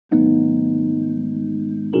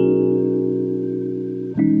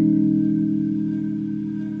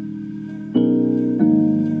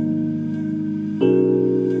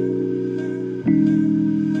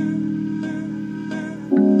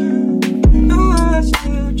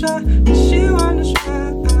try, and she wanna try.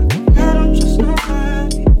 I don't trust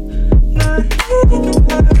nobody, not even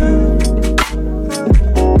her.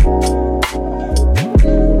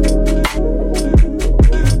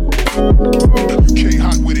 UK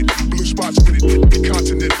hot with it, blue spots with it,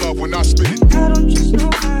 continent love when I spit it. I don't trust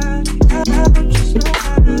nobody, I don't trust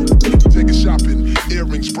nobody. Take it shopping,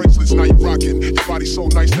 earrings, bracelets, now you rocking. Your body so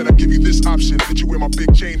nice that I give you this option. That you wear my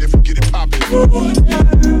big chain and forget it popping.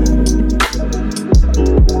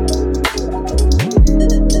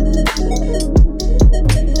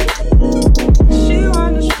 She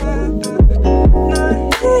wanna try, not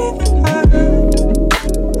even her.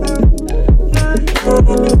 Not even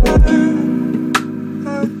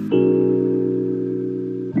her.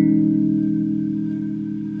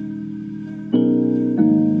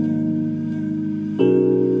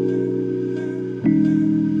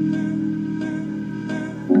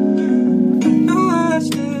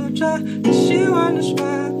 She wanna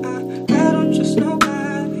try, I don't trust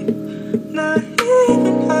nobody, not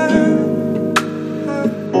even her.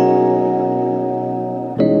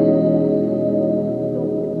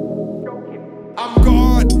 I'm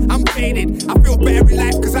gone, I'm faded. I feel better in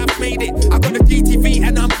life cause I've made it. I got the GTV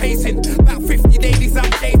and I'm pacing. About 50 ladies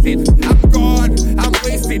I'm chasing. I'm gone, I'm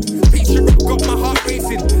wasted. Picture got my heart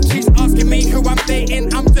racing. She's asking me who I'm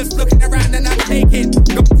dating. I'm just looking around and I'm taking.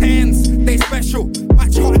 Got tens, they special.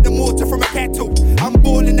 Much hotter than water from a kettle. I'm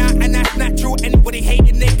balling out and that's natural. Anybody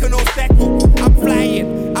hating they can all settle. I'm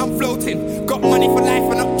flying, I'm floating. Got money for life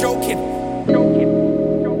and I'm joking.